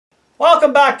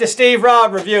Welcome back to Steve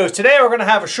Rod Reviews. Today we're going to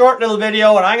have a short little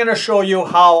video and I'm going to show you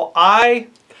how I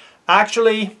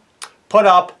actually put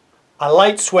up a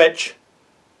light switch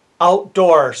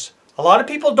outdoors. A lot of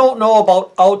people don't know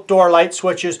about outdoor light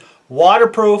switches,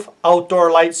 waterproof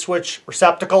outdoor light switch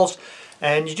receptacles,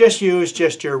 and you just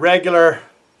use your regular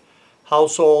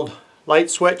household light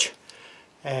switch.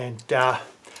 And I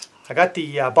got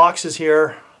the boxes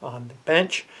here on the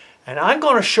bench. And I'm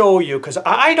going to show you, because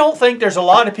I don't think there's a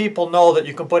lot of people know that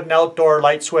you can put an outdoor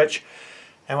light switch.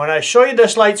 And when I show you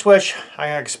this light switch, I'm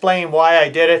going to explain why I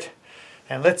did it.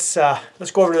 And let's go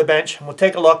over to the bench and we'll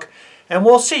take a look. And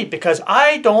we'll see, because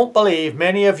I don't believe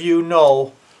many of you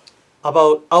know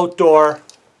about outdoor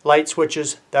light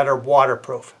switches that are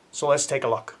waterproof. So let's take a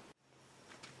look.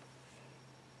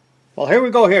 Well, here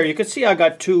we go here. You can see I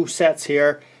got two sets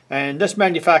here. And this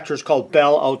manufacturer is called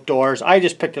Bell Outdoors. I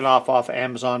just picked it off of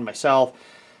Amazon myself.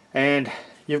 And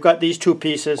you've got these two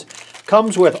pieces.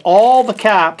 Comes with all the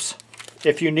caps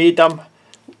if you need them.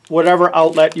 Whatever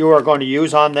outlet you are going to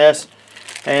use on this.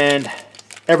 And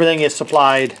everything is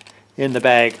supplied in the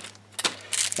bag.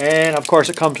 And of course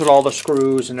it comes with all the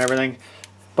screws and everything.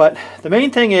 But the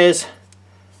main thing is,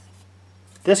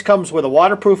 this comes with a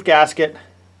waterproof gasket.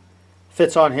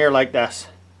 Fits on here like this.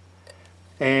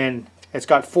 And it's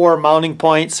got 4 mounting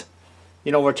points,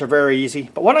 which are very easy.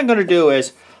 But what I'm going to do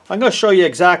is, I'm going to show you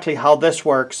exactly how this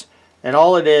works. And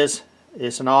all it is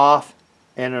an off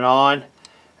and an on.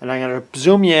 And I'm going to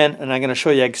zoom you in and I'm going to show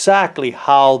you exactly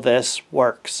how this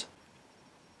works.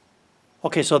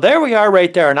 Okay, so there we are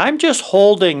right there. And I'm just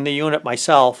holding the unit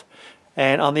myself.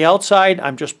 And on the outside,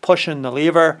 I'm just pushing the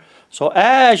lever. So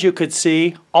as you could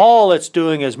see, all it's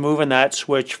doing is moving that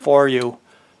switch for you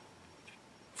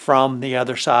from the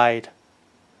other side.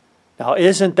 Now,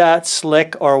 isn't that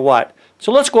slick or what?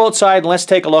 So let's go outside and let's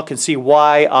take a look and see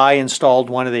why I installed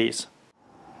one of these.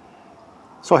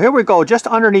 So here we go, just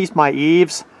underneath my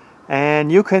eaves,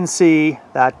 and you can see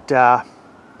that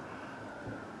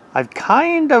I've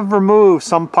kind of removed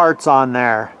some parts on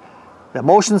there. The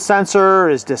motion sensor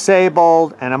is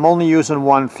disabled and I'm only using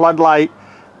one floodlight,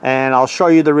 and I'll show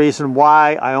you the reason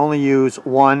why I only use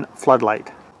one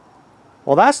floodlight.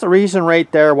 Well, that's the reason right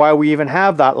there why we even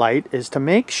have that light, is to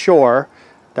make sure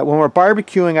that when we're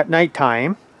barbecuing at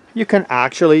nighttime, you can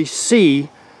actually see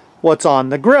what's on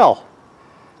the grill.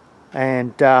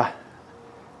 And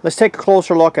let's take a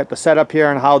closer look at the setup here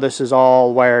and how this is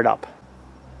all wired up.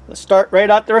 Let's start right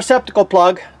at the receptacle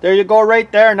plug. There you go right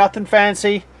there, nothing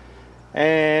fancy.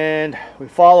 And we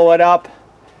follow it up,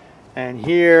 and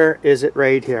here is it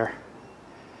right here.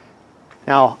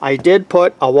 Now, I did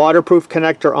put a waterproof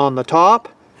connector on the top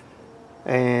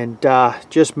and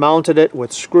just mounted it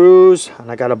with screws,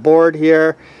 and I got a board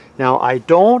here. Now, I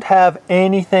don't have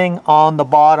anything on the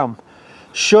bottom.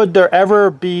 Should there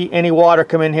ever be any water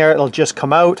come in here, it'll just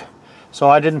come out. So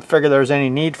I didn't figure there was any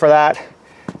need for that.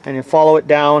 And you follow it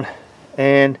down,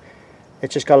 and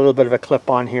it's just got a little bit of a clip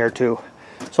on here too.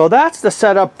 So that's the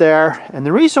setup there, and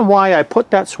the reason why I put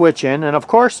that switch in, and of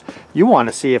course you want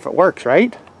to see if it works,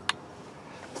 right?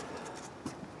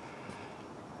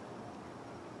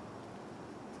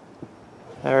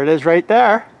 There it is right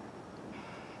there.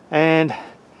 And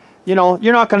you're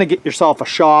not going to get yourself a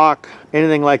shock,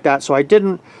 anything like that. So I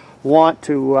didn't want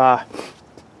to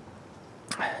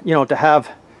to have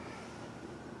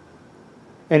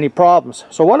any problems.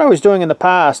 So what I was doing in the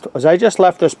past was I just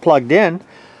left this plugged in,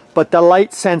 but the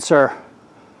light sensor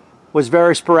was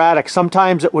very sporadic.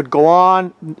 Sometimes it would go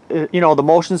on, the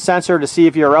motion sensor, to see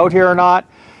if you're out here or not,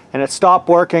 and it stopped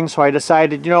working. So I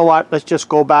decided, you know what, let's just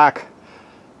go back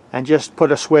and just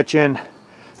put a switch in.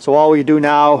 So all we do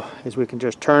now is we can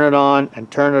just turn it on and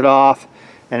turn it off.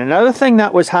 And another thing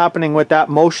that was happening with that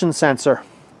motion sensor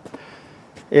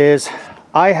is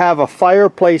I have a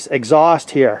fireplace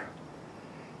exhaust here.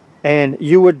 And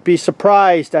you would be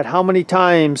surprised at how many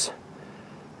times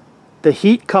the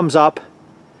heat comes up,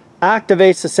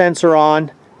 activates the sensor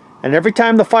on, and every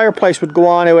time the fireplace would go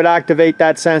on, it would activate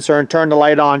that sensor and turn the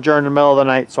light on during the middle of the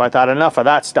night. So I thought, enough of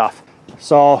that stuff.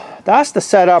 So that's the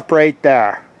setup right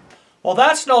there. Well,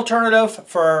 that's an alternative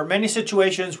for many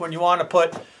situations when you want to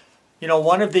put,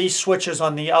 one of these switches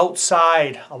on the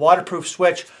outside, a waterproof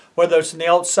switch, whether it's on the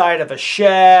outside of a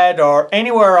shed or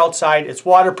anywhere outside, it's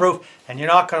waterproof, and you're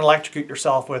not going to electrocute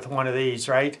yourself with one of these,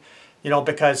 right?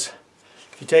 Because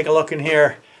if you take a look in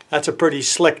here, that's a pretty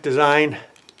slick design,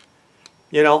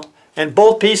 and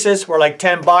both pieces were like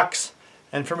 10 bucks,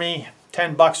 and for me,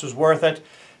 10 bucks was worth it.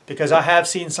 Because I have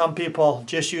seen some people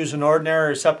just use an ordinary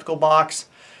receptacle box,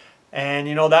 and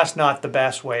that's not the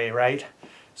best way, right?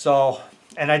 So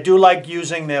And I do like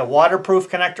using the waterproof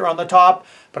connector on the top,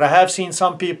 but I have seen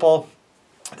some people,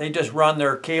 they just run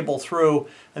their cable through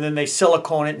and then they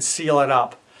silicone it and seal it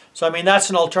up. So I mean, that's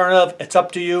an alternative. It's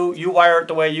up to you. You wire it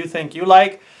the way you think you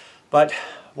like, but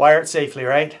wire it safely,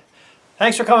 right?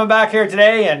 Thanks for coming back here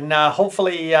today, and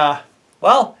hopefully,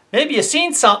 well, maybe you've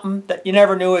seen something that you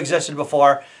never knew existed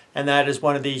before, and that is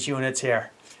one of these units here.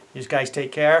 You guys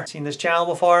take care. Seen this channel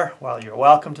before? Well, you're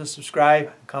welcome to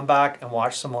subscribe, come back and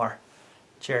watch some more.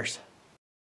 Cheers.